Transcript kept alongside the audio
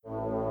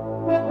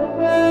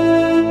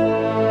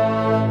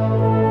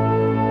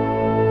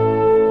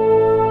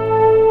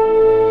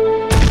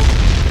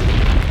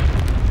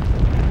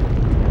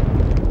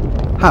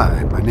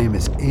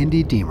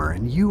Andy Deemer,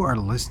 and you are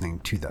listening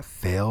to the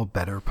Fail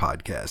Better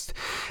podcast.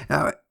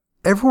 Now,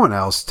 everyone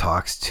else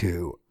talks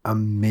to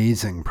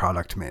amazing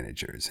product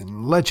managers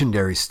and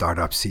legendary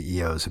startup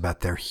CEOs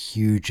about their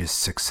hugest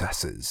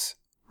successes.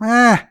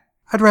 I'd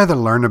rather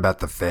learn about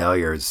the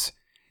failures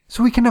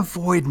so we can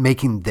avoid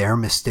making their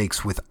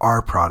mistakes with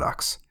our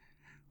products.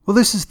 Well,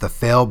 this is the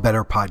Fail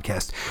Better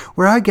podcast,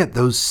 where I get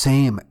those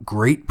same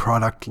great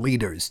product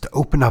leaders to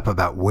open up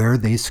about where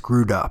they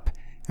screwed up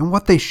and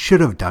what they should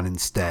have done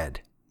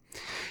instead.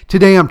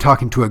 Today I'm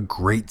talking to a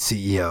great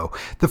CEO.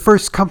 The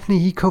first company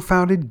he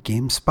co-founded,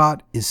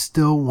 GameSpot, is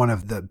still one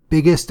of the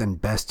biggest and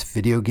best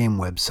video game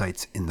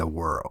websites in the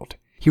world.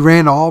 He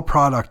ran all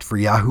product for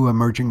Yahoo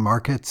Emerging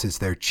Markets as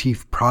their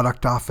chief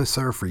product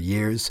officer for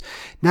years.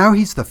 Now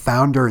he's the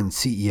founder and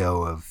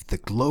CEO of the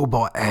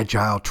global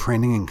agile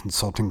training and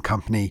consulting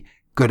company,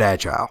 Good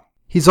Agile.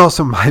 He's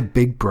also my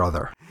big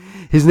brother.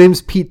 His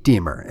name's Pete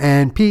Deemer.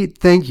 And Pete,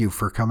 thank you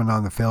for coming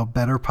on the Fail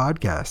Better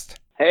podcast.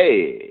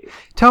 Hey.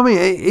 Tell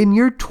me, in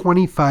your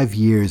 25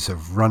 years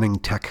of running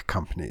tech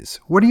companies,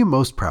 what are you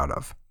most proud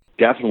of?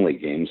 Definitely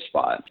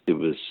GameSpot. It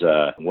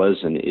was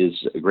and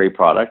is a great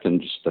product,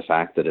 and just the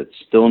fact that it's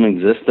still in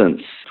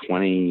existence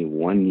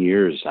 21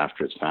 years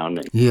after its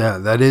founding. Yeah,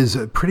 that is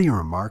pretty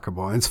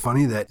remarkable. It's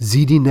funny that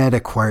ZDNet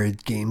acquired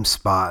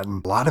GameSpot,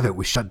 and a lot of it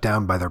was shut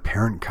down by their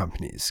parent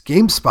companies.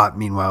 GameSpot,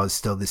 meanwhile, is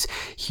still this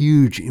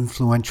huge,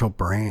 influential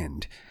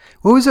brand.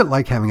 What was it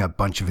like having a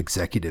bunch of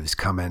executives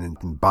come in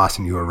and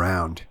bossing you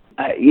around?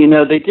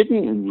 They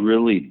didn't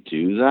really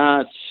do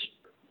that.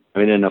 I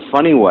mean, in a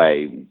funny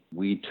way,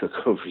 we took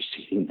over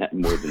ZDNet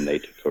more than they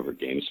took over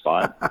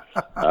GameSpot.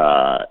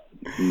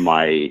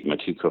 My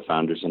two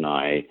co-founders and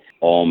I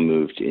all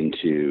moved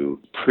into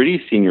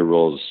pretty senior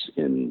roles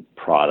in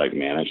product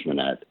management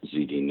at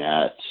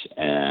ZDNet,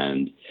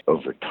 and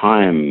over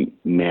time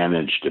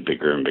managed a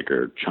bigger and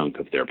bigger chunk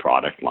of their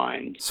product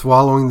line.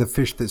 Swallowing the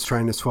fish that's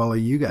trying to swallow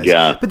you guys.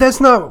 Yeah. But that's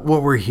not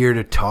what we're here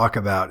to talk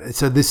about.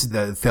 So this is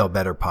the Fail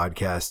Better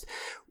podcast.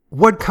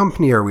 What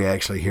company are we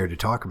actually here to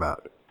talk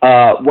about?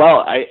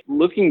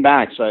 Looking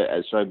back, so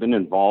I've been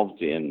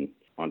involved in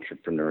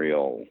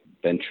entrepreneurial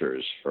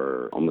ventures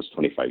for almost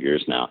 25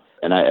 years now,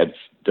 and I've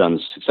done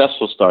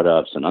successful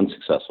startups and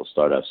unsuccessful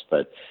startups,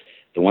 but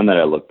the one that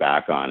I look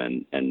back on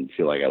and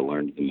feel like I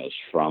learned the most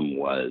from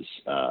was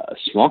a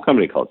small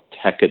company called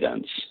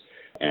Tekidence,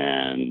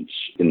 and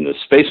in the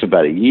space of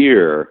about a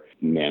year,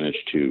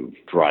 managed to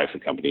drive the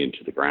company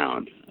into the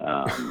ground.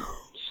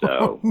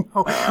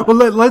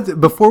 Let's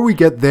before we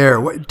get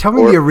there, tell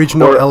me the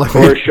original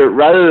elevator.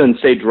 Rather than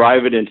say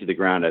drive it into the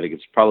ground, I think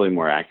it's probably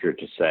more accurate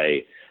to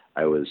say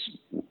I was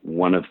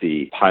one of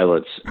the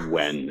pilots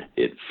when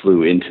it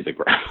flew into the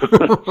ground.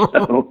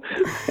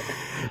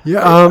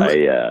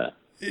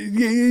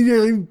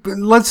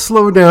 Let's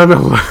slow down a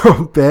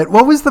little bit.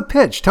 What was the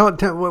pitch? Tell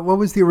what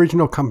was the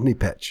original company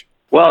pitch?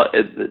 Well,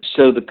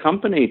 so the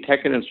company,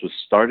 Tekidence, was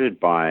started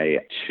by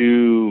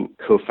two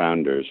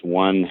co-founders.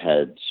 One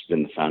had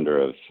been the founder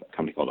of a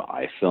company called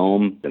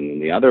iFilm,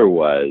 and the other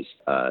was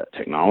a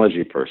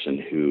technology person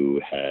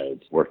who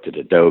had worked at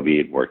Adobe,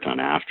 had worked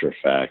on After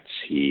Effects.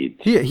 He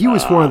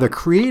was one of the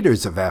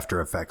creators of After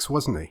Effects,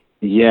 wasn't he?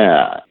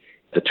 Yeah.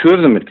 The two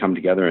of them had come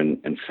together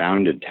and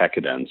founded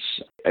Tekidence.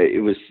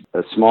 It was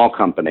a small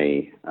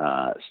company,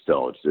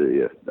 still, it's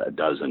a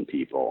dozen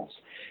people.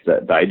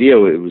 The idea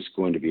it was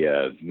going to be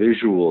a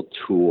visual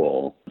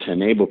tool to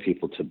enable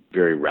people to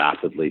very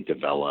rapidly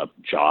develop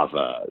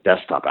Java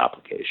desktop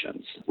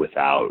applications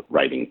without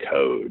writing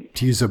code.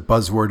 To use a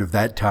buzzword of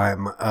that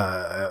time,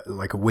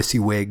 like a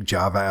WYSIWYG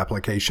Java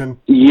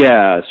application?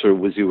 Yeah, sort of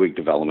WYSIWYG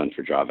development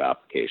for Java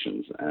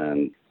applications.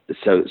 And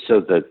so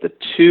the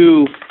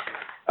two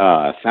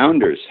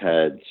founders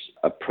had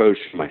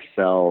approached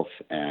myself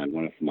and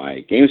one of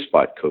my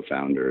GameSpot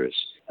co-founders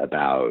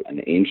about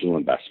an angel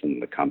investment in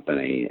the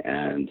company,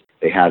 and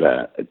they had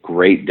a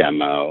great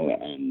demo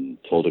and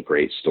told a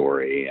great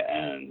story,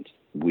 and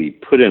we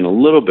put in a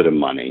little bit of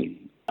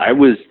money. I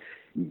was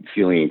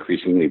feeling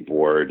increasingly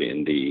bored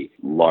in the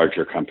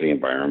larger company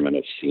environment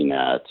of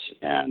CNET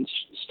and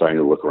starting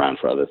to look around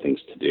for other things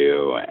to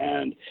do,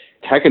 and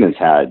Tekidence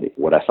had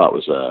what I thought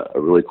was a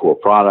really cool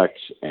product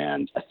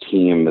and a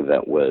team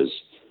that was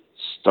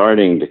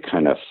starting to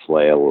kind of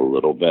flail a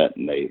little bit,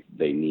 and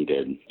they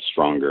needed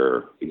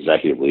stronger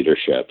executive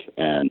leadership.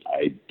 And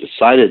I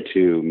decided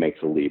to make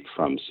the leap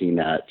from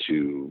CNET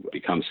to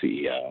become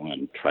CEO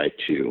and try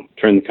to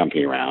turn the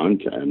company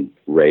around and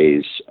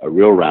raise a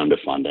real round of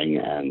funding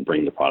and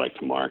bring the product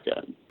to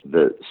market.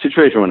 The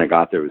situation when I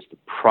got there was the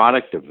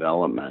product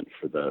development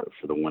for the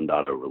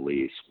 1.0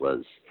 release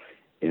was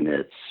in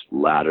its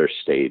latter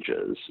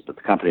stages, but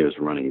the company was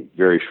running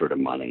very short of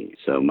money.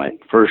 So my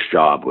first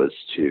job was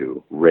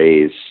to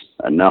raise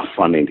enough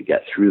funding to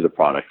get through the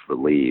product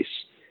release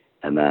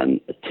and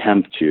then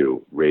attempt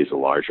to raise a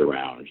larger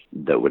round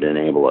that would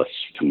enable us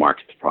to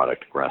market the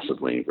product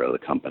aggressively and grow the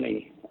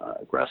company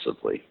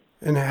aggressively.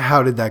 And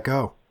how did that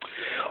go?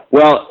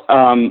 Well,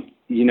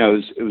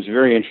 it was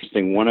very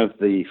interesting. One of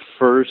the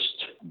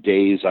first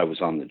days I was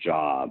on the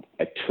job,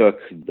 I took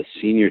the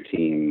senior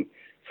team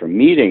for a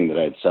meeting that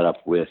I'd set up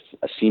with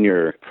a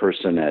senior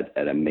person at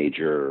a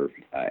major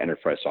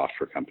enterprise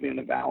software company in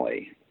the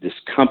Valley. This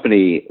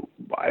company,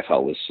 I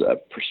felt, was a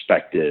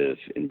prospective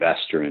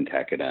investor in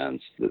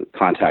Tekadence. The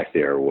contact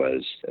there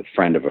was a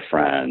friend of a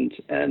friend,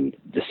 and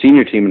the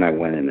senior team and I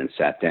went in and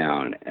sat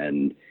down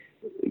and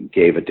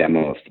gave a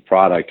demo of the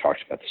product,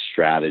 talked about the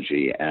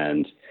strategy,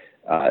 and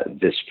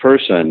this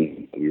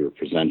person we were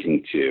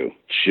presenting to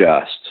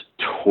just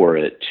tore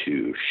it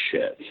to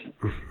shit.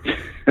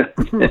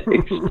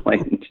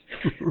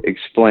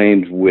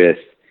 explained with,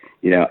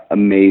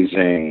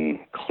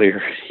 amazing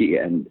clarity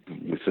and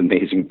with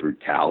amazing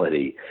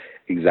brutality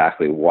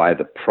exactly why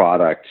the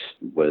product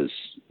was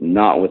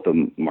not what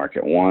the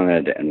market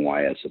wanted and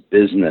why as a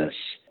business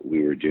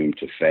we were doomed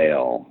to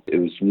fail. It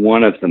was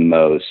one of the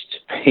most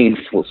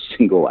painful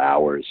single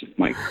hours of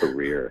my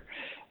career.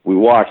 We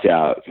walked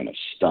out kind of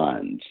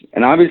stunned.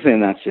 And obviously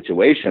in that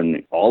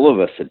situation, all of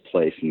us had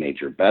placed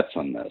major bets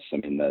on this. I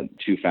mean, the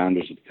two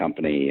founders of the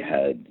company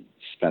had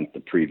spent the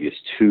previous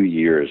 2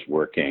 years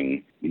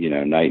working,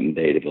 night and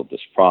day to build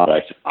this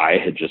product. I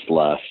had just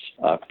left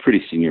a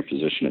pretty senior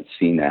position at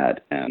CNET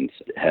and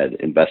had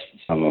invested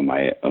some of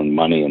my own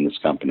money in this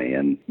company.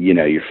 And,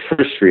 your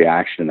first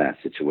reaction in that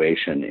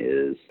situation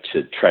is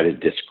to try to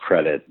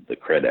discredit the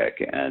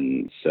critic.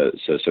 And so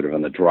sort of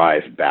on the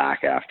drive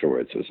back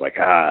afterwards, it was like,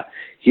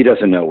 he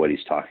doesn't know what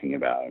he's talking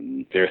about.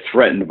 And they're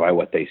threatened by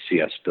what they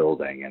see us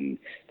building. And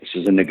this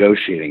is a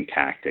negotiating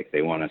tactic.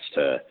 They want us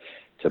to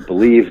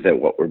believe that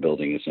what we're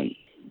building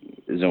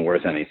isn't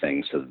worth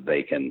anything so that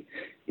they can,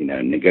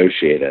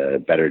 negotiate a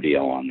better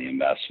deal on the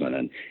investment.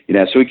 And,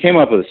 so we came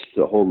up with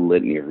a whole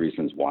litany of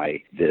reasons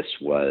why this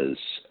was,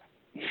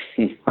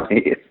 the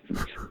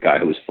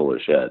guy was full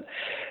of shit.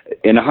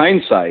 In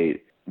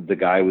hindsight, the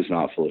guy was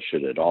not full of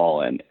shit at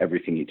all, and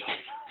everything he told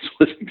us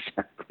was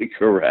exactly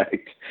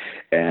correct.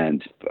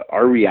 And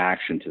our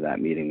reaction to that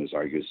meeting was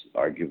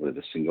arguably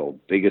the single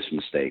biggest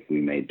mistake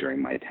we made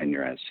during my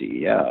tenure as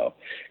CEO.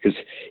 Because,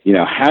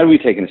 had we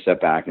taken a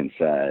step back and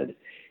said,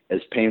 as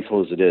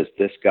painful as it is,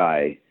 this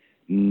guy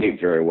may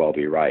very well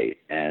be right.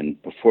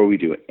 And before we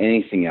do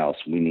anything else,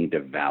 we need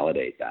to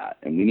validate that.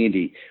 And we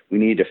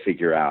need to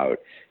figure out,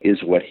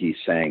 is what he's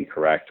saying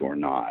correct or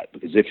not?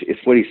 Because if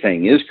what he's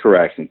saying is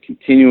correct and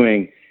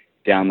continuing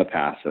down the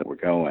path that we're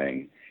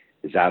going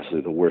is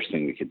absolutely the worst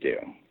thing we could do.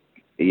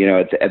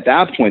 At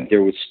that point,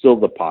 there was still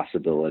the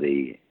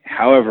possibility,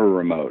 however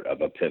remote, of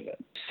a pivot.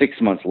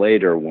 6 months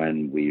later,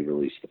 when we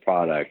released the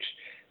product,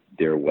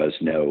 there was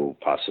no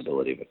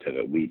possibility of a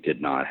pivot. We did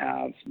not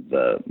have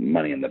the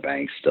money in the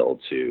bank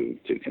still to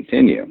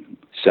continue.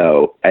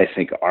 So I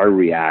think our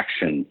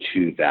reaction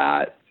to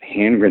that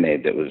hand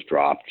grenade that was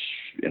dropped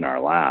in our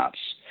laps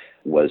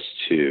was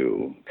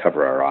to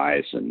cover our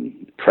eyes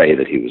and pray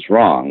that he was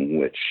wrong,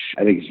 which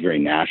I think is a very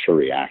natural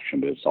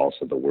reaction, but it's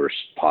also the worst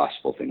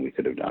possible thing we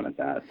could have done at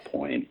that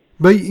point.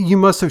 But you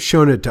must have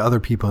shown it to other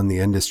people in the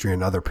industry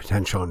and other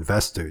potential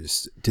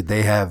investors. Did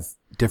they have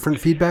different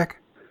feedback?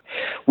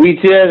 We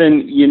did,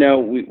 and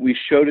we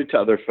showed it to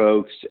other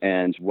folks,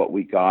 and what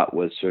we got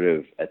was sort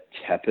of a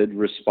tepid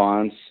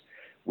response,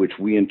 which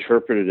we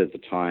interpreted at the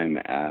time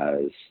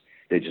as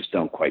they just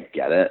don't quite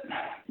get it,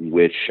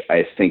 which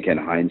I think in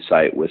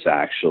hindsight was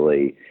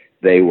actually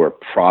they were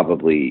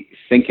probably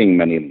thinking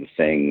many of the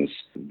things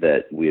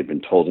that we had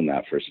been told in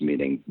that first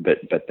meeting, but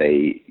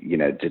they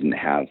didn't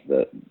have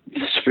the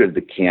sort of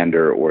the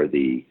candor or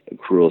the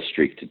cruel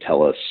streak to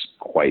tell us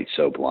quite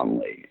so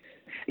bluntly.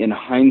 In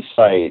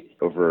hindsight,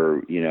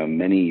 over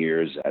many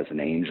years as an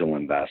angel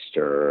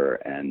investor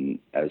and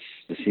as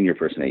the senior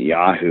person at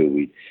Yahoo,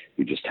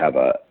 we just have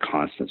a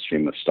constant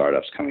stream of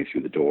startups coming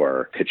through the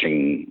door,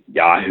 pitching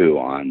Yahoo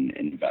on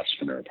an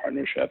investment or a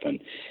partnership. And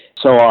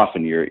so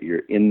often you're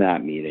in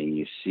that meeting,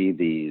 you see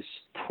these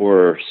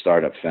poor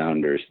startup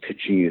founders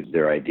pitching you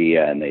their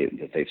idea and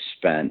that they've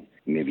spent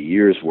maybe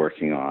years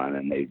working on,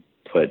 and they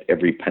put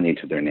every penny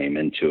to their name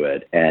into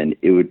it. And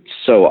it would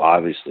so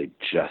obviously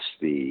just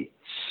be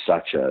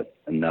such a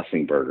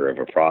nothing burger of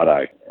a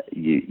product.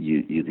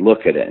 You'd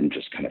look at it and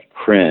just kind of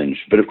cringe.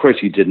 But of course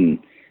you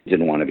didn't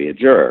want to be a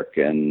jerk.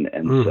 And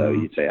so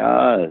you'd say,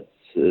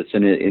 it's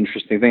an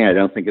interesting thing. I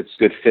don't think it's a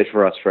good fit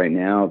for us right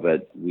now,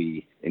 but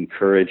we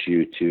encourage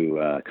you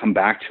to come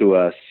back to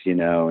us,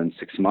 in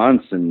 6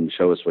 months and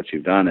show us what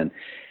you've done. And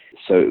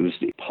so it was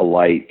the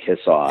polite kiss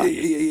off.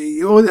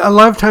 A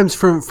lot of times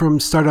from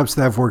startups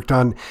that I've worked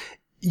on,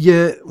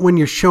 when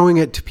you're showing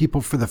it to people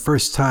for the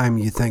first time,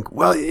 you think,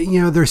 well,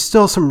 there's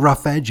still some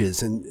rough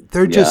edges and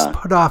they're just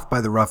put off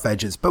by the rough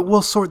edges, but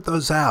we'll sort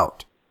those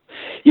out.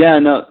 Yeah,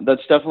 no,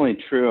 that's definitely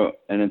true.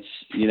 And it's,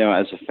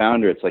 as a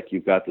founder, it's like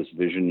you've got this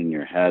vision in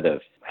your head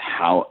of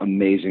how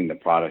amazing the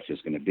product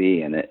is going to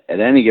be. And at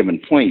any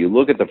given point, you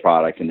look at the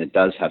product and it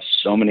does have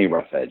so many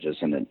rough edges,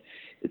 and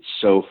it's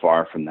so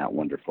far from that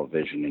wonderful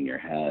vision in your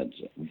head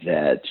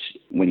that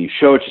when you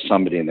show it to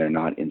somebody and they're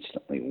not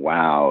instantly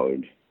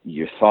wowed,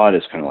 your thought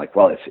is kind of like,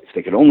 well, if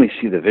they could only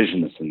see the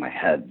vision that's in my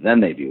head, then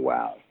they'd be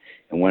wowed.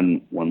 And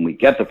when we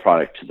get the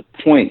product to the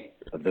point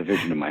of the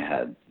vision in my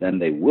head, then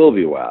they will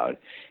be wowed.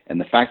 And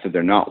the fact that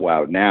they're not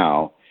wowed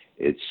now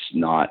it's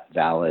not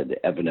valid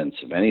evidence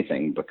of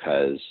anything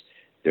because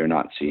they're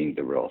not seeing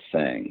the real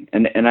thing.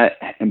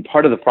 And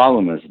part of the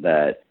problem is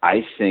that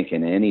I think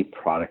in any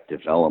product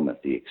development,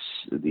 the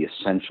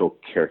essential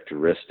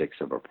characteristics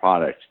of a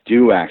product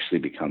do actually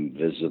become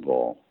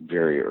visible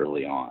very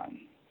early on.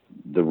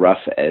 The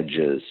rough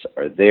edges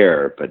are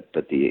there, but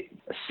the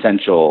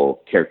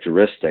essential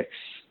characteristics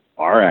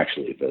are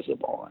actually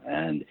visible.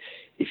 And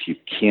if you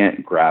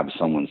can't grab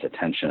someone's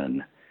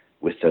attention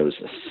with those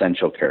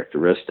essential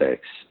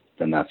characteristics,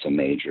 then that's a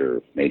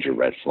major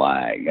red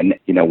flag. And,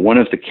 one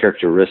of the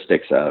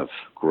characteristics of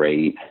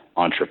great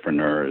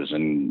entrepreneurs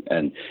and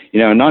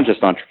not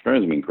just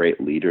entrepreneurs, I mean, great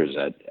leaders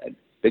at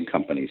big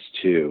companies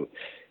too,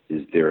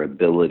 is their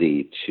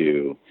ability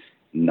to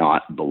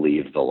not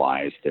believe the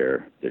lies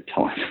they're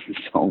telling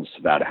themselves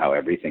about how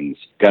everything's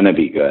going to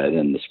be good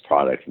and this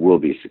product will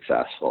be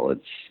successful.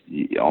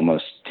 It's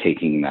almost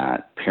taking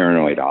that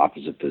paranoid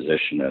opposite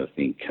position of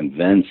being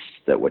convinced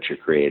that what you're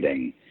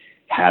creating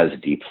has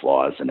deep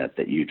flaws in it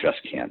that you just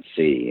can't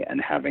see, and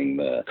having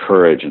the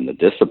courage and the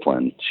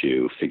discipline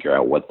to figure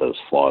out what those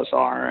flaws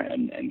are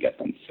and get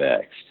them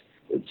fixed.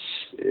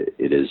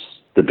 It is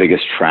the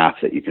biggest trap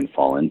that you can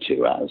fall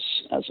into as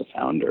a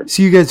founder.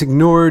 So you guys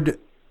ignored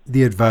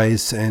the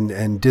advice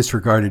and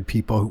disregarded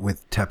people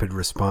with tepid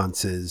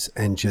responses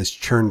and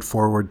just churned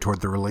forward toward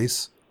the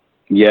release?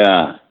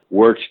 Yeah,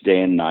 worked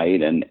day and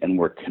night and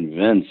were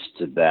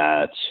convinced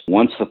that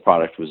once the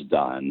product was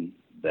done,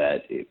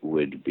 that it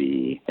would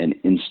be an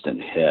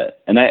instant hit.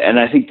 And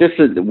I think this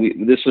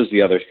was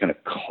the other kind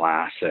of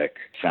classic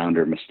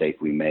founder mistake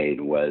we made,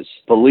 was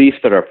belief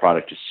that our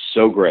product is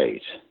so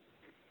great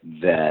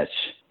that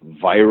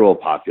viral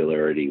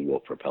popularity will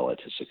propel it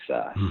to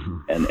success.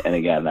 Mm-hmm. And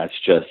again, that's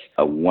just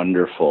a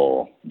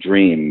wonderful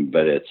dream,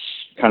 but it's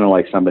kind of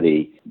like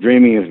somebody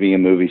dreaming of being a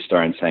movie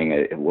star and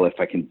saying, well, if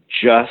I can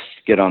just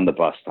get on the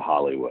bus to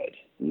Hollywood,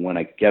 when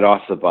I get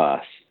off the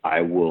bus, I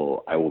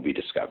will be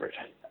discovered.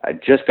 I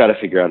just got to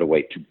figure out a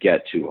way to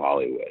get to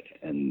Hollywood,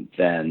 and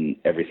then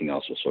everything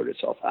else will sort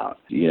itself out.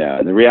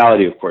 And the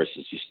reality, of course,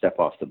 is you step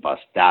off the bus.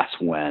 That's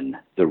when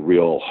the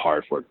real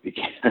hard work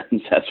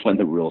begins. That's when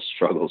the real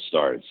struggle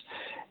starts.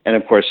 And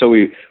of course, so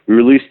we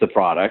released the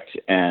product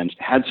and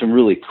had some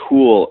really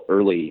cool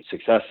early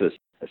successes.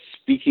 A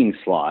speaking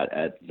slot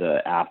at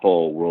the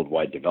Apple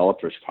Worldwide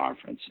Developers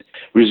Conference.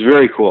 It was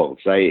very cool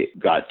because I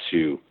got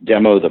to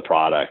demo the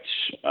product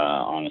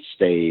on a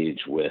stage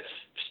with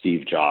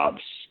Steve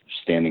Jobs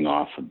standing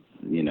off,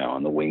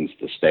 on the wings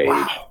of the stage.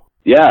 Wow.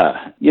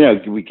 Yeah.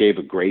 We gave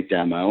a great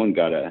demo and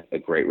got a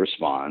great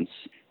response.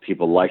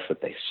 People liked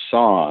what they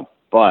saw,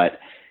 but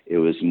it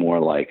was more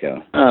like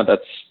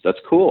that's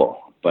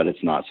cool, but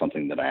it's not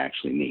something that I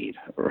actually need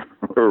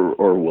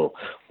or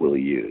will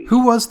use.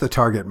 Who was the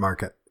target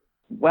market?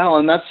 Well,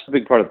 and that's a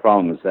big part of the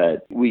problem, is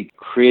that we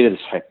created this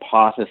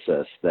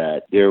hypothesis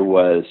that there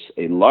was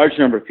a large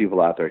number of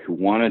people out there who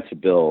wanted to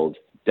build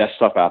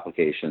desktop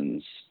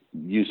applications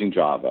using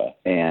Java,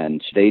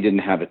 and they didn't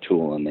have a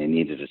tool and they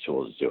needed a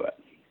tool to do it.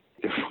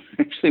 There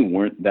actually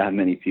weren't that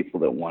many people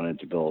that wanted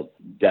to build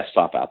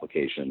desktop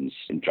applications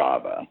in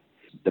Java.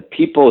 The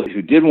people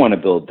who did want to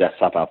build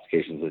desktop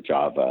applications with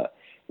Java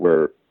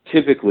were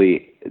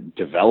typically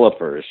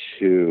developers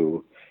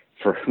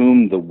for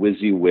whom the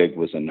WYSIWYG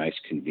was a nice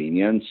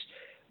convenience.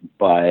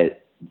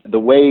 But the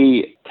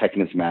way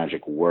Technics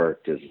Magic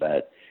worked is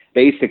that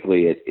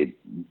basically it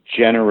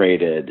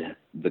generated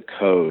the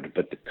code,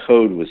 but the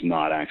code was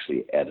not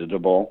actually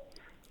editable.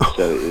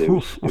 So it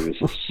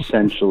was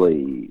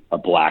essentially a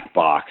black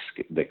box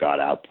that got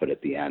output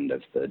at the end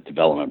of the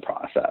development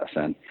process.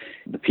 And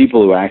the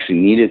people who actually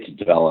needed to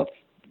develop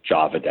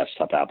Java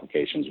desktop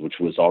applications, which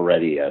was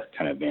already a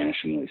kind of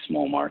vanishingly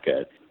small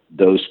market,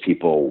 those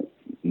people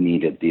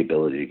needed the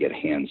ability to get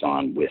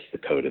hands-on with the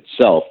code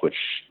itself, which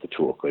the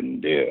tool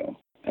couldn't do.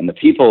 And the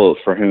people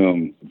for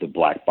whom the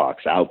black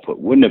box output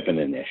wouldn't have been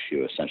an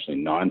issue, essentially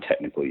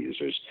non-technical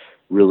users,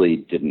 really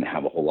didn't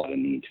have a whole lot of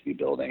need to be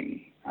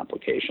building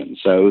applications.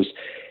 So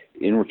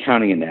in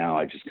recounting it now,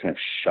 I just kind of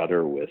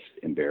shudder with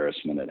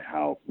embarrassment at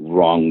how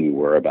wrong we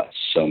were about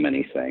so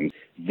many things.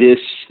 This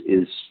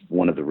is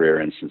one of the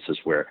rare instances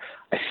where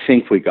I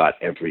think we got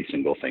every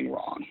single thing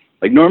wrong.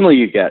 Like normally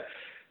you get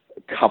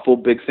a couple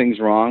big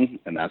things wrong,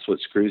 and that's what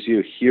screws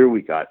you. Here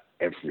we got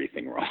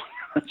everything wrong.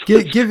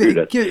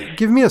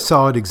 Give me a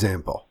solid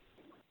example.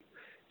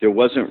 There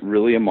wasn't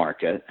really a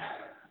market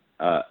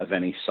of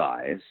any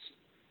size.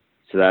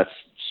 So that's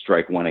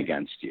strike one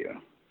against you.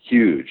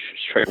 Huge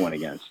strike one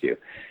against you.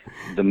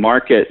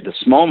 The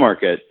small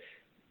market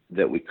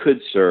that we could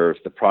serve,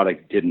 the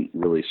product didn't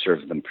really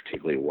serve them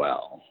particularly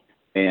well.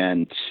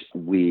 And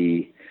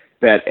we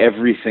bet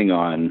everything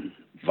on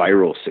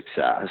viral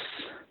success,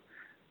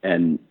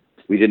 and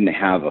we didn't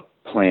have a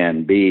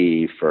plan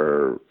B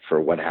for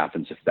what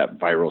happens if that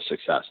viral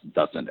success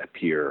doesn't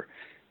appear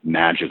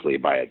magically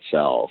by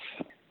itself.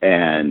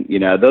 And,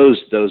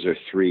 those are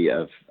three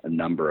of a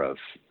number of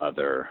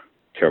other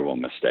terrible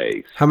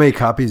mistakes. How many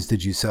copies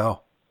did you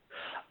sell?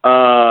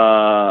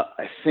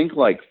 I think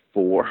like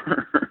 4.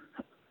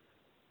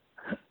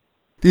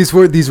 These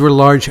were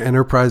large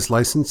enterprise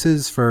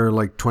licenses for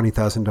like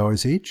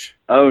 $20,000 each.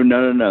 Oh,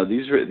 no.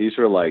 These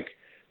were like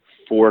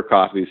 4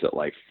 copies at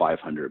like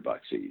 $500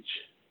 each.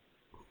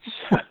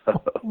 So,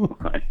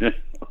 I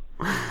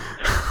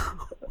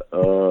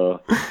know.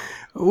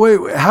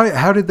 Wait,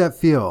 how did that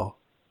feel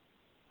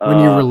when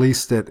you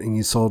released it and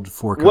you sold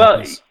 4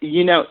 copies?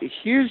 Well,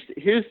 here's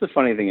the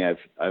funny thing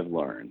I've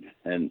learned,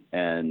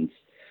 and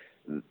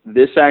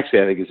this actually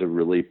I think is a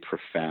really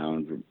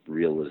profound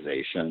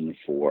realization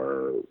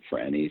for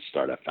any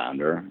startup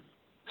founder.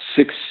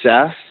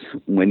 Success,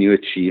 when you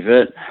achieve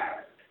it,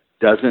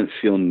 doesn't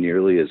feel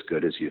nearly as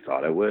good as you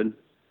thought it would,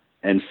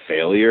 and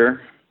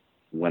failure,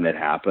 when it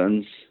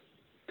happens,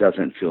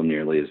 doesn't feel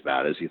nearly as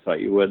bad as you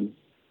thought you would.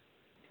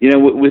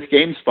 With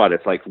GameSpot,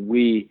 it's like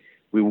we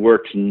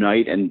worked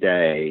night and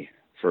day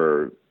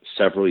for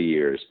several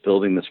years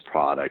building this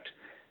product,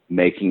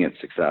 making it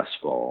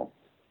successful.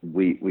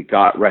 We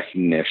got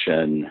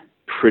recognition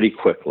pretty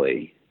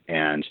quickly,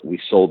 and we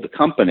sold the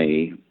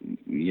company,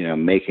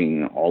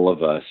 making all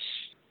of us,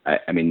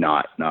 I mean,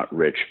 not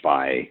rich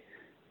by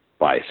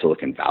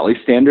Silicon Valley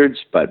standards,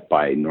 but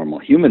by normal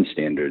human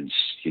standards,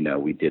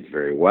 we did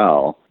very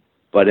well.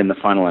 But in the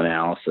final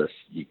analysis,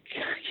 you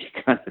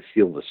kind of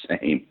feel the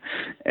same.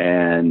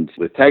 And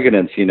with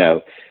Tegadence,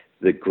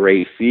 the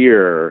great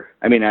fear,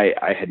 I mean, I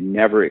had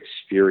never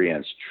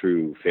experienced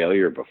true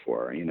failure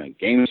before.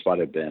 GameSpot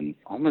had been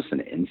almost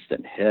an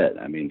instant hit.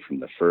 I mean, from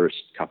the first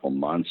couple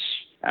months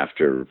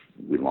after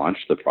we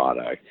launched the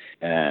product.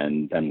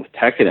 And then with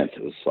Tegadence,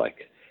 it was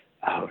like,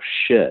 oh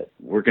shit,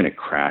 we're going to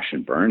crash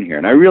and burn here.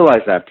 And I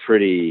realized that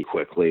pretty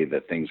quickly,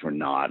 that things were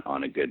not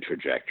on a good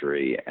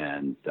trajectory.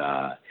 And,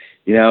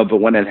 but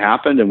when it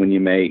happened, and when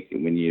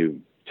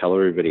you tell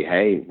everybody,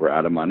 hey, we're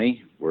out of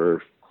money,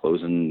 we're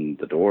closing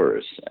the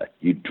doors,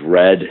 you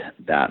dread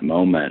that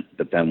moment.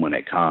 But then when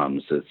it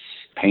comes, it's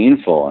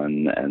painful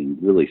and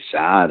really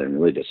sad and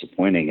really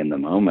disappointing in the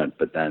moment.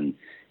 But then,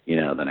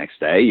 the next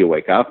day you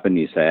wake up and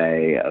you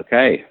say,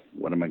 okay,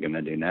 what am I going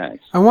to do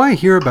next? I want to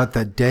hear about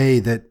that day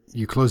that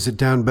you closed it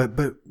down,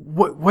 but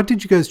what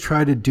did you guys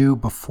try to do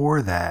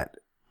before that?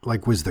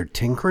 Like, was there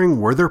tinkering?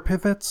 Were there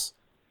pivots?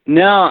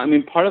 No, I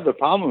mean, part of the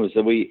problem was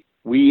that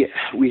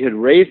we had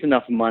raised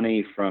enough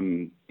money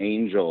from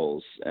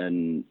angels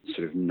and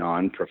sort of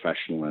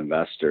non-professional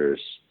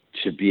investors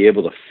to be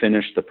able to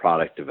finish the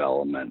product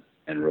development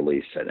and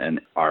release it.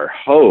 And our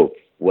hope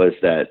was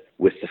that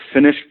with the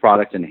finished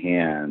product in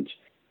hand,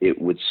 it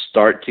would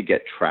start to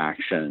get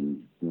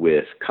traction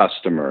with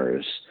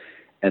customers,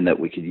 and that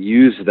we could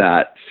use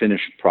that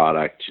finished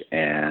product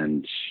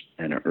and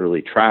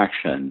early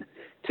traction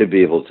to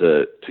be able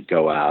to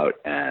go out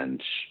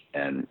and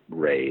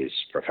raise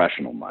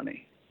professional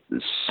money.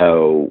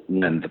 So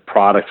when the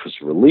product was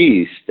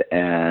released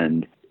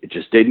and it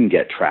just didn't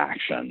get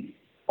traction,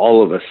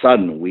 all of a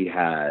sudden we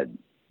had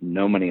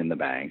no money in the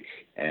bank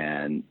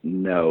and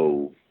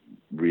no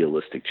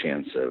realistic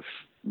chance of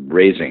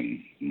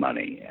raising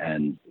money,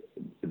 and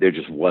there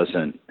just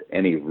wasn't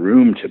any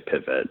room to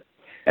pivot.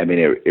 I mean,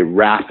 it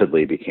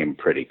rapidly became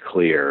pretty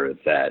clear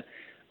that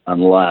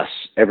unless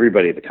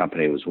everybody at the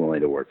company was willing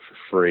to work for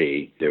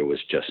free, there was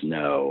just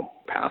no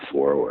path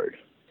forward.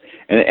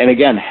 And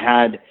again,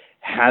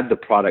 had the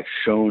product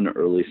shown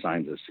early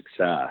signs of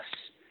success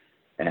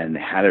and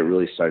had it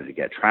really started to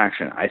get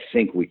traction, I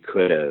think we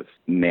could have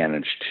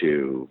managed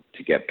to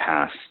get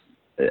past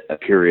a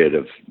period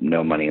of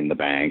no money in the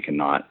bank and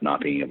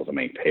not being able to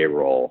make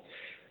payroll,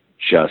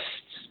 just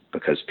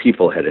because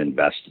people had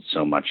invested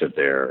so much of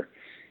their,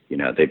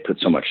 they put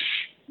so much,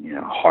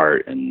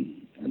 heart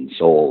and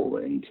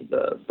soul into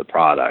the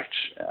product.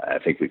 I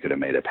think we could have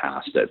made it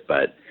past it.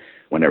 But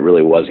when it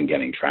really wasn't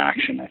getting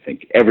traction, I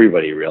think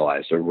everybody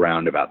realized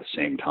around about the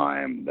same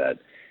time that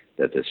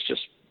this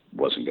just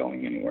wasn't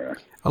going anywhere.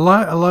 A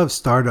lot of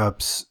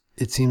startups,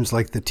 it seems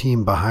like the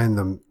team behind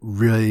them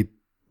really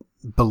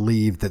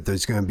believe that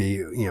there's going to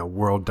be,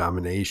 world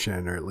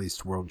domination or at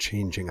least world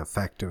changing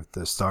effect of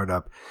the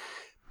startup.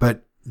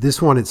 But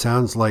this one, it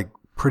sounds like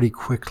pretty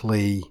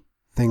quickly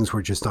things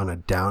were just on a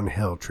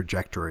downhill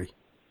trajectory.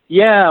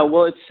 Yeah,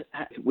 well,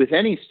 it's with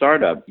any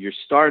startup, you're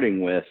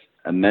starting with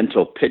a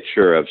mental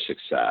picture of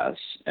success.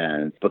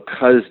 And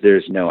because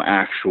there's no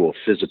actual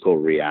physical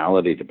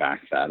reality to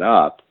back that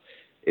up,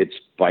 it's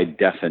by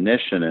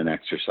definition an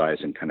exercise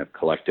in kind of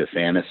collective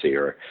fantasy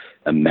or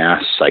a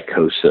mass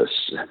psychosis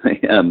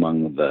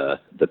among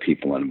the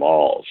people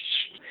involved.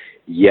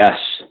 Yes,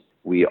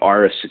 we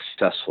are a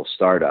successful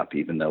startup,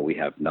 even though we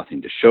have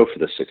nothing to show for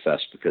the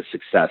success, because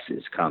success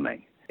is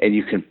coming. And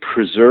you can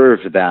preserve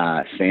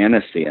that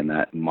fantasy and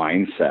that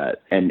mindset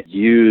and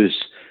use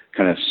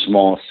kind of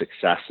small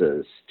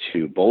successes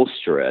to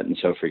bolster it. And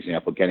so, for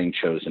example, getting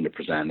chosen to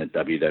present at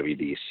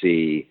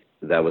WWDC,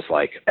 that was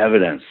like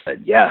evidence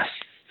that, yes,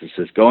 this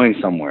is going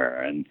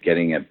somewhere. And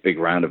getting a big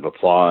round of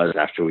applause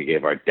after we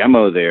gave our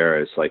demo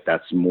there, it's like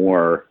that's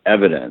more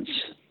evidence.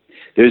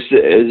 There's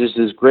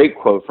this great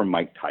quote from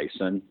Mike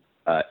Tyson.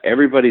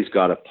 Everybody's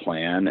got a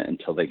plan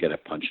until they get a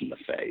punch in the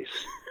face.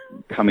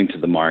 Coming to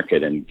the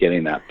market and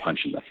getting that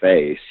punch in the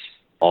face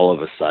all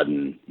of a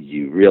sudden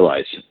you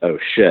realize, oh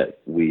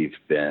shit, we've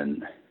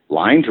been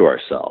lying to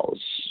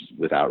ourselves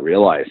without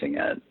realizing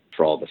it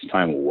for all this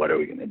time. What are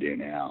we going to do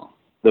now?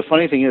 The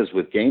funny thing is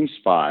with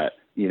GameSpot,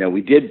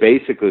 we did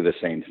basically the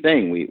same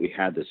thing. We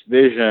had this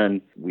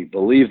vision. We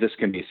believe this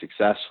can be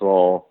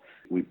successful.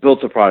 We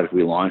built the product,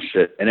 we launched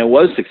it, and it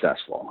was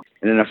successful.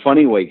 And in a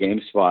funny way,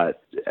 GameSpot,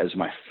 as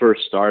my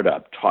first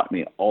startup, taught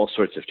me all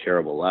sorts of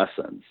terrible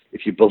lessons.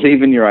 If you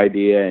believe in your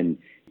idea and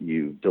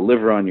you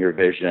deliver on your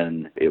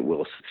vision, it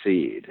will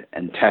succeed.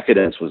 And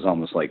Tekidence was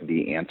almost like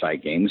the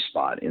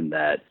anti-GameSpot in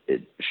that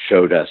it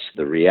showed us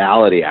the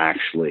reality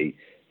actually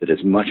that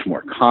is much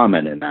more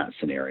common in that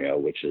scenario,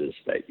 which is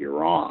that you're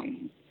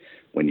wrong.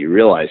 When you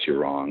realize you're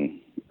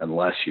wrong,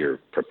 unless you're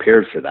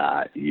prepared for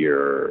that,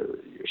 you're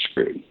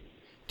screwed.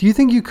 Do you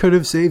think you could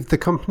have saved the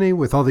company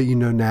with all that you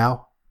know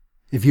now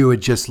if you had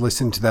just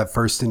listened to that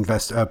first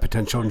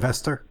potential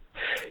investor?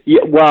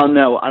 Yeah, well,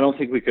 no, I don't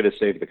think we could have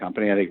saved the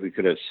company. I think we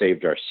could have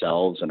saved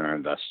ourselves and our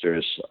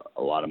investors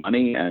a lot of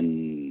money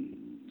and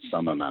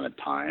some amount of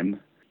time.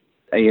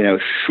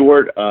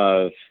 Short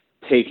of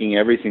taking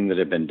everything that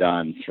had been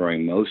done,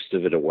 throwing most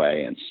of it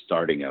away and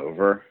starting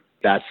over,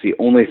 that's the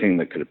only thing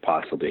that could have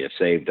possibly have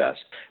saved us.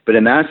 But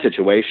in that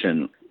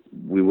situation,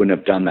 we wouldn't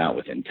have done that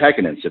within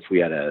Tekidence. If we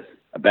had a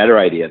better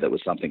idea that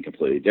was something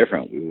completely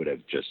different, we would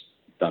have just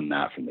done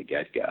that from the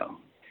get-go.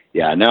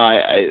 Yeah,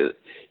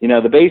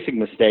 no, the basic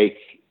mistake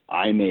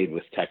I made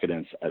with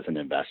Tekidence as an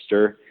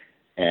investor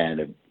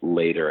and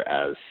later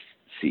as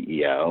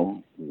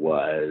CEO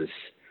was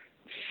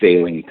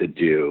failing to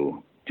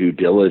do due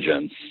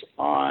diligence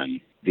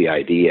on the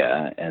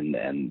idea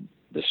and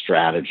the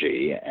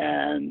strategy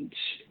and,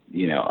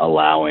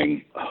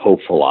 allowing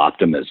hopeful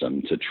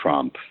optimism to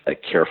trump a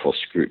careful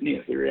scrutiny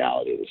of the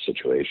reality of the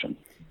situation.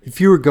 If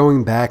you were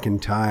going back in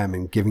time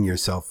and giving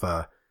yourself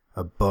a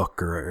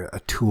book or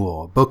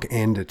a book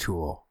and a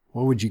tool,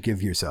 what would you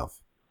give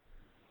yourself?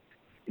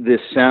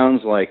 This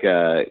sounds like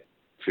a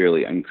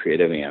fairly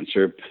uncreative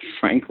answer, but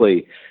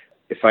frankly,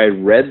 if I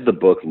had read the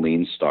book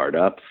Lean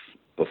Startup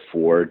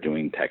before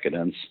doing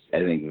Tekidence, I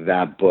think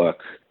that book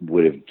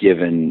would have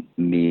given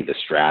me the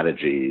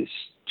strategies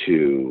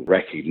to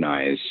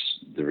recognize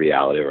the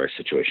reality of our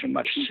situation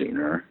much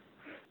sooner.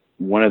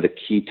 One of the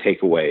key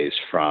takeaways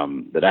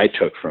that I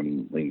took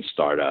from Lean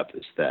Startup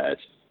is that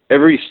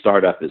every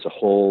startup is a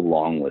whole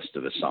long list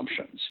of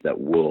assumptions that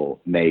will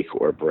make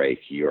or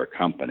break your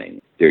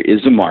company. There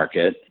is a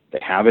market,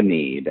 they have a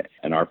need,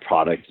 and our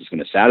product is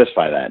going to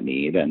satisfy that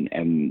need,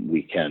 and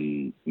we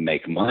can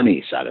make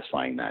money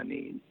satisfying that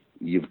need.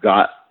 You've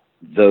got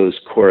those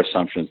core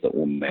assumptions that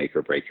will make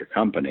or break your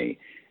company,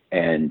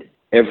 and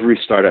every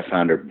startup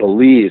founder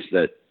believes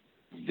that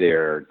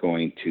they're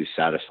going to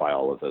satisfy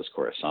all of those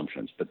core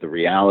assumptions. But the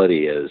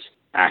reality is,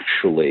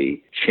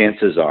 actually,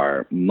 chances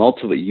are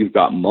you've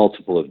got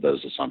multiple of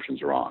those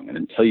assumptions wrong. And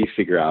until you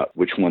figure out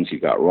which ones you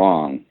got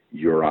wrong,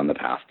 you're on the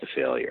path to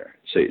failure.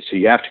 So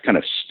you have to kind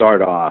of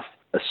start off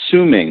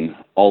assuming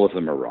all of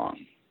them are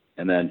wrong,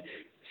 and then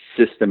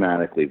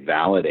systematically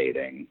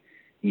validating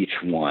each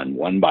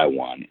one by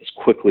one, as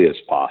quickly as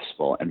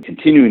possible, and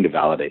continuing to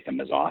validate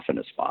them as often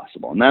as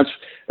possible. And that's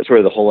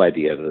where the whole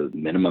idea of the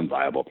minimum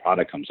viable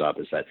product comes up,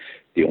 is that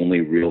the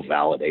only real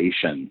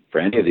validation for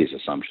any of these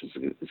assumptions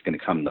is going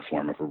to come in the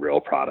form of a real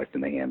product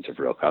in the hands of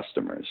real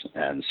customers.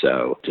 And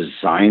so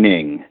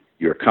designing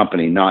your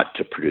company not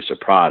to produce a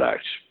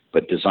product,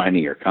 but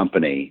designing your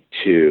company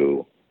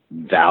to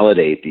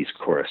validate these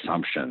core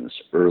assumptions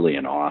early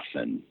and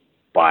often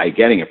by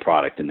getting a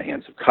product in the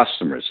hands of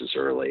customers as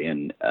early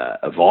and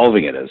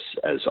evolving it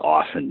as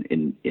often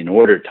in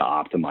order to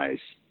optimize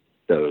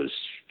those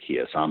key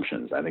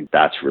assumptions. I think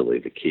that's really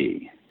the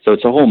key. So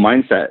it's a whole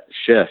mindset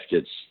shift.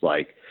 It's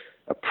like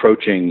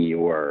approaching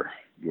your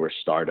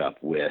startup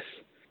with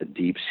a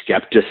deep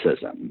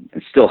skepticism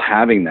and still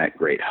having that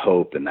great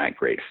hope and that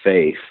great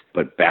faith,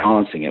 but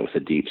balancing it with a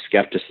deep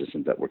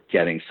skepticism that we're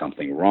getting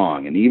something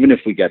wrong. And even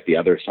if we get the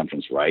other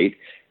assumptions right,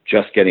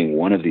 just getting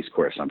one of these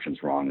core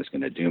assumptions wrong is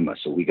going to doom us.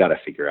 So we got to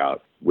figure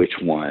out which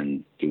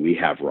one do we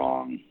have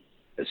wrong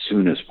as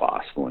soon as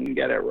possible and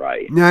get it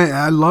right.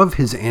 Yeah, I love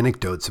his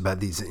anecdotes about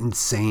these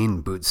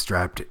insane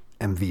bootstrapped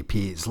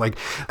MVPs. Like,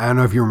 I don't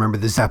know if you remember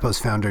the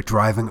Zappos founder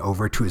driving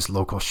over to his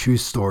local shoe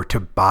store to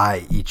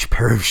buy each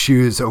pair of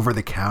shoes over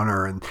the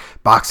counter and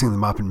boxing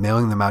them up and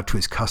mailing them out to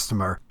his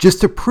customer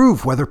just to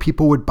prove whether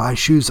people would buy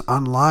shoes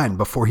online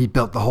before he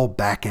built the whole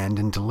back end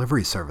and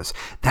delivery service.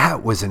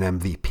 That was an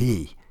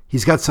MVP.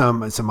 He's got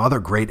some other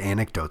great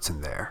anecdotes in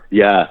there.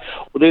 Yeah.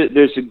 Well,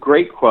 there's a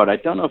great quote. I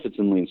don't know if it's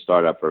in Lean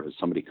Startup or if it's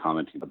somebody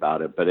commenting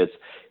about it, but it's,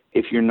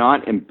 if you're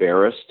not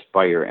embarrassed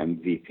by your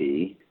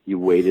MVP, you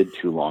waited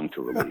too long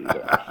to release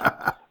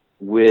it.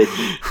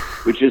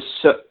 Which is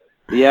so,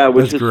 yeah,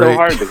 which is so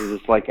hard, because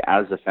it's like,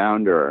 as a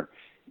founder,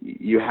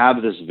 you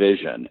have this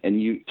vision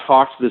and you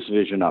talk this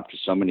vision up to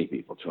so many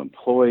people, to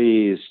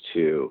employees,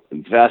 to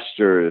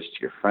investors,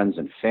 to your friends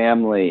and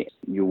family.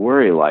 You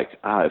worry like,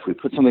 if we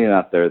put something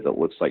out there that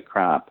looks like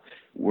crap,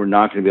 we're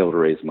not going to be able to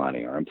raise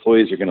money. Our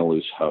employees are going to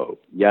lose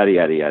hope, yada,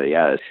 yada, yada,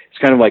 yada. It's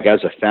kind of like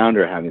as a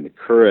founder having the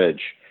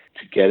courage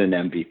to get an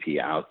MVP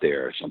out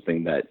there,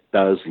 something that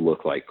does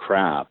look like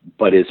crap,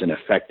 but is an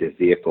effective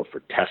vehicle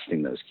for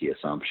testing those key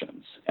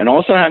assumptions. And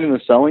also having the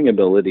selling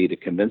ability to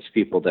convince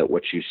people that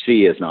what you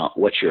see is not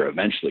what you're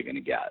eventually going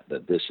to get,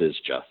 that this is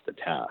just a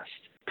test.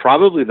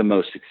 Probably the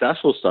most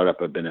successful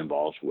startup I've been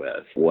involved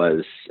with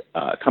was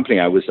a company.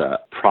 I was a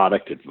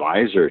product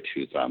advisor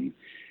to them.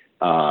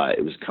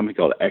 It was a company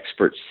called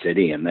Expert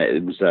City, and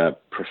it was a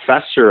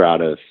professor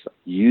out of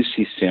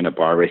UC Santa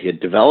Barbara. He had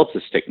developed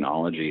this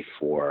technology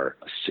for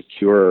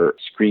secure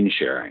screen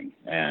sharing,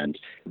 and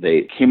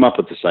they came up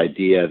with this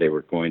idea. They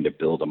were going to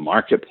build a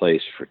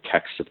marketplace for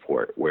tech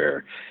support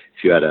where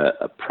if you had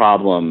a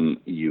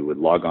problem, you would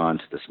log on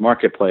to this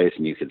marketplace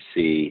and you could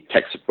see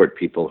tech support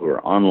people who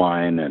are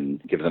online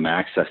and give them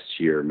access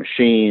to your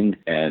machine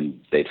and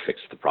they'd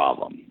fix the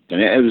problem. And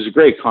it was a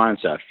great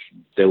concept.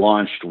 They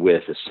launched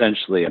with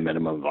essentially a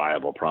minimum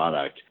viable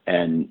product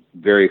and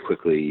very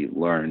quickly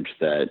learned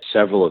that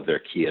several of their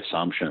key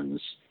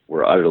assumptions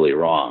were utterly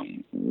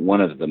wrong.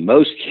 One of the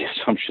most key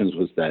assumptions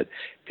was that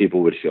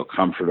people would feel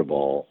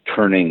comfortable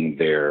turning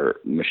their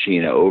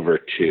machine over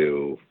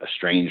to a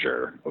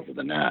stranger over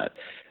the net.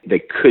 They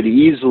could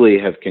easily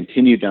have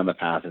continued down the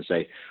path and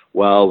say,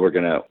 well, we're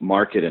going to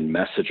market and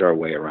message our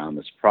way around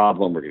this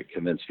problem. We're going to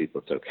convince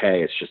people it's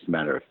okay. It's just a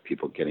matter of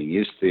people getting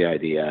used to the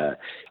idea.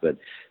 But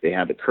they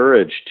had the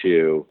courage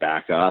to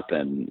back up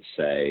and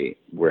say,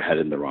 we're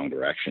headed in the wrong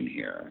direction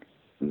here.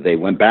 They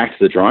went back to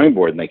the drawing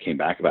board and they came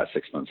back about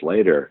 6 months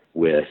later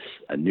with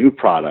a new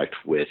product,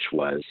 which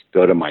was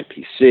Go to My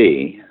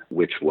PC,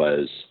 which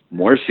was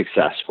more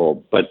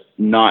successful, but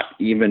not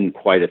even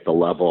quite at the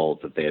level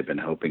that they had been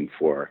hoping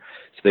for.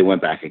 So they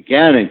went back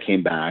again and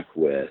came back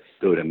with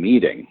Go to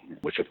Meeting,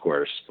 which of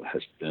course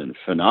has been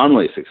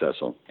phenomenally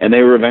successful. And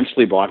they were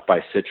eventually bought by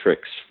Citrix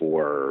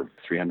for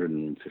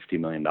 $350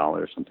 million,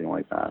 something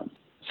like that.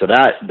 So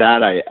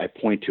that I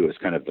point to as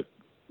kind of the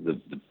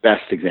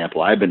best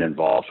example I've been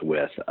involved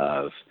with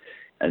of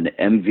an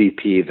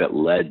MVP that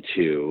led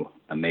to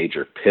a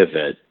major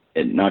pivot,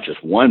 and not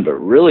just one, but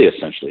really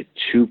essentially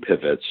two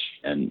pivots,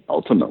 and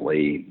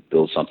ultimately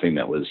build something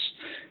that was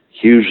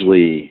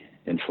hugely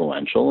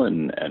influential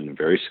and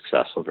very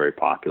successful, very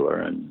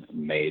popular, and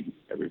made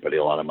everybody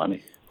a lot of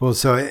money. Well,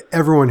 so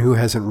everyone who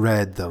hasn't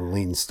read The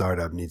Lean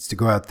Startup needs to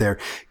go out there,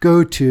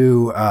 go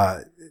to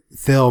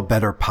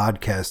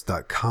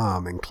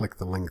failbetterpodcast.com and click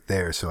the link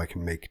there so I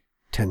can make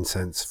 10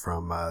 cents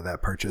from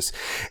that purchase.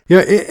 Yeah,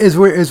 as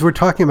we're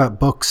talking about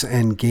books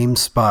and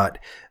GameSpot,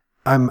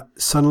 I'm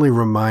suddenly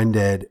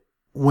reminded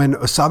when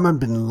Osama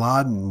bin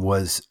Laden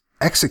was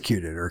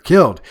executed or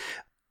killed,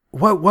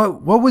 what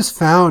was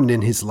found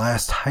in his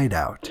last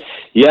hideout?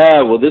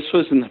 Yeah, well, this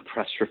was in the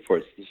press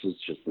reports. This was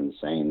just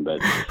insane, but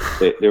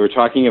they were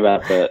talking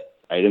about the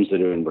items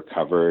that had been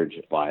recovered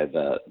by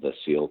the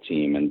SEAL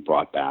team and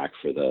brought back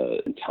for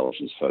the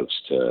intelligence folks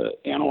to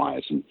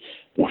analyze. And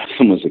one of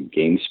them was a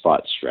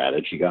GameSpot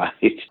strategy guide,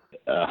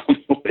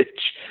 which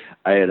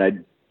I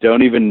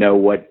don't even know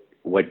what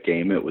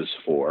game it was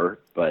for.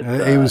 But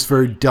it was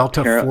for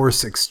Delta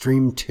Force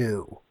Extreme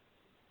 2.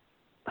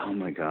 Oh,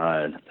 my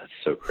God. That's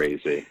so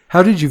crazy.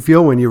 How did you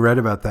feel when you read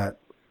about that?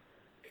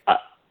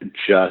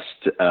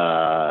 Just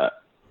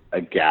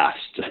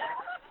aghast.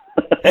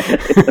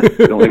 That's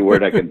the only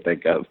word I can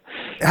think of.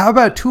 How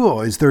about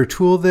tool? Is there a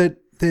tool that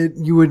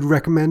you would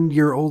recommend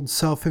your old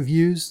self have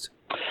used?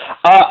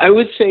 I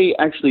would say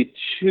actually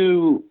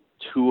two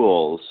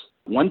tools.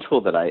 One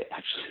tool that I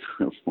actually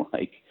really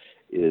like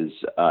is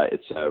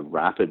it's a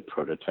rapid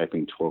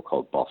prototyping tool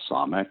called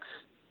Balsamiq.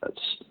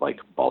 That's like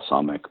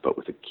balsamic, but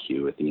with a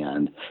Q at the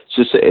end.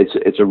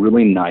 It's a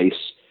really nice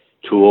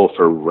tool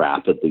for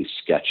rapidly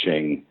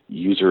sketching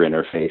user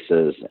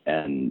interfaces,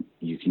 and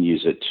you can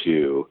use it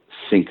to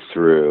think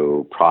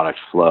through product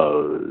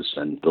flows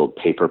and build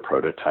paper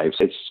prototypes.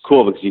 It's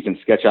cool because you can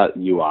sketch out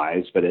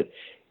UIs, but it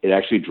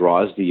actually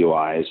draws the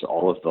UIs.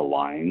 All of the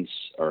lines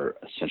are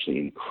essentially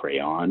in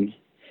crayon.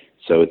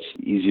 So it's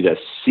easy to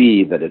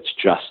see that it's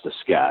just a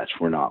sketch.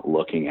 We're not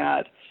looking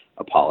at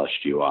a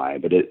polished UI,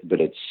 but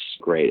it's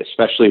great,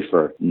 especially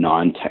for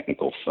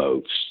non-technical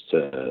folks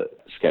to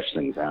sketch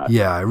things out.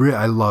 Yeah,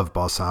 I love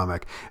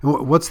Balsamiq.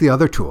 What's the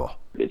other tool?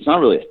 It's not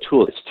really a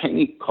tool. It's a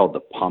technique called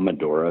the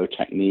Pomodoro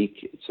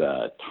technique. It's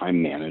a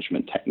time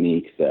management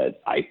technique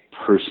that I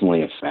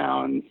personally have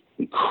found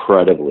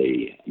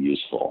incredibly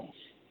useful.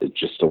 It's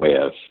just a way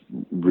of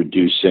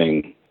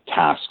reducing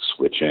task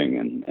switching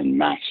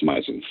and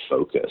maximizing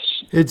focus.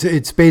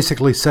 It's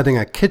basically setting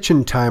a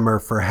kitchen timer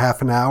for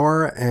half an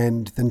hour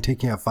and then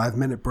taking a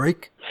 5-minute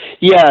break.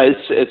 Yeah,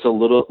 it's a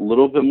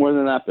little bit more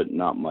than that, but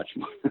not much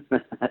more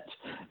than that.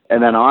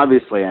 And then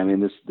obviously, I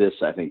mean, this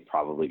I think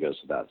probably goes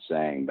without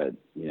saying, but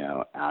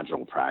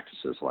agile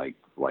practices like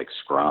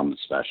Scrum,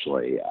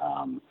 especially,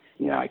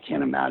 I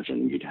can't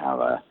imagine you'd have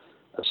a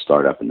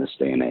startup in this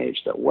day and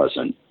age that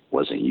wasn't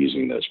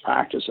using those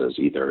practices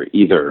either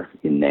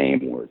in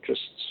name or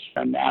just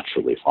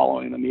naturally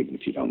following them, even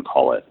if you don't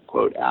call it,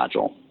 quote,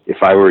 agile. if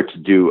I were to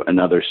do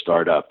another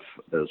startup,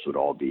 those would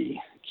all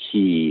be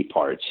key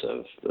parts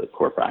of the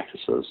core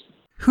practices.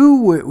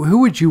 Who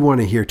would you want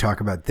to hear talk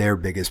about their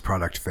biggest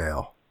product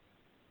fail?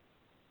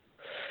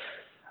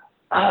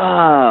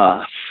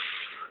 I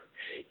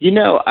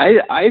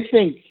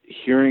think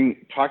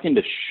talking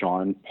to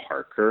Sean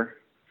Parker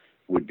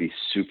would be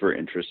super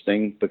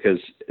interesting, because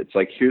it's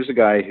like, here's a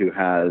guy who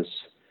has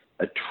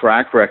a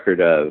track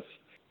record of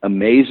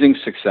amazing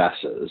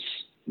successes,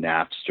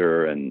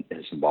 Napster and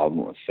his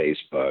involvement with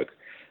Facebook,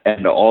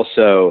 and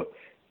also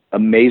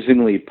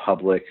amazingly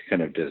public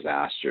kind of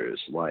disasters,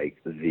 like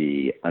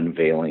the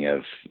unveiling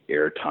of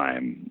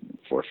Airtime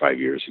 4 or 5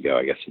 years ago,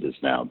 I guess it is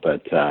now.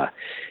 But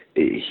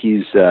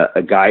he's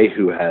a guy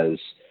who has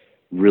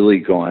really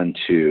gone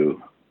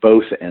to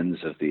both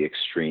ends of the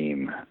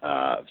extreme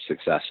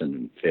success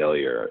and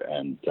failure,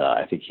 and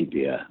I think he'd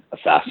be a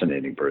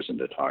fascinating person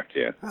to talk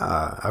to.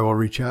 I will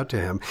reach out to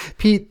him.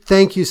 Pete,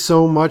 thank you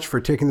so much for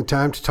taking the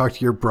time to talk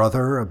to your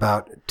brother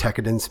about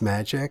Tekadence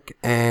Magic,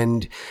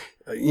 and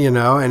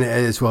and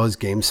as well as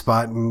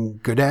GameSpot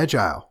and Good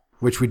Agile,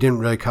 which we didn't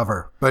really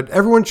cover. But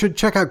everyone should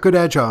check out Good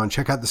Agile and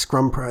check out the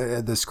Scrum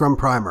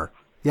Primer.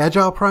 The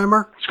Agile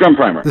Primer? Scrum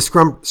Primer. The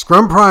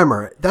Scrum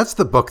Primer. That's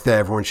the book that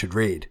everyone should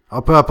read.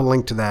 I'll put up a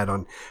link to that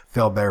on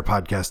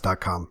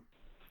failbetterpodcast.com.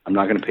 I'm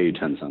not going to pay you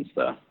 10 cents,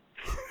 though.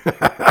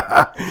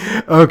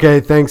 Okay,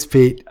 thanks,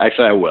 Pete.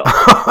 Actually, I will.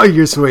 Oh,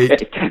 you're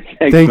sweet.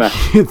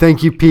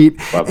 Thank you, Pete.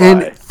 Bye-bye.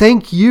 And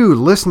thank you,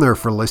 listener,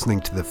 for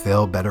listening to the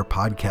Fail Better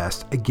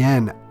podcast.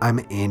 Again,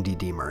 I'm Andy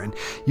Deemer, and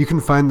you can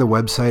find the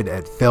website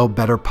at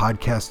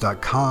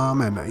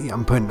failbetterpodcast.com, and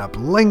I'm putting up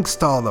links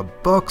to all the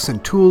books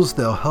and tools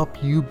that'll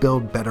help you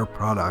build better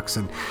products.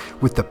 And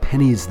with the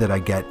pennies that I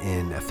get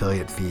in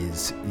affiliate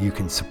fees, you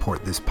can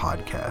support this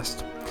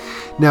podcast.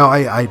 Now,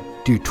 I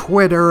do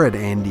Twitter at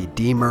Andy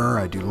Deemer.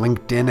 I do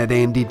LinkedIn at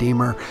Andy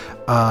Deemer.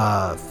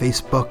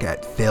 Facebook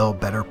at Fail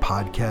Better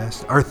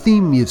Podcast. Our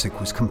theme music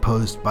was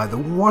composed by the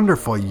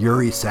wonderful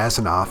Yuri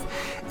Sasanoff.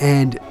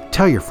 And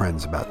tell your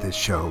friends about this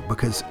show,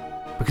 because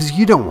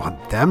you don't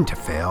want them to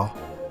fail,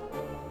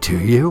 do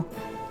you?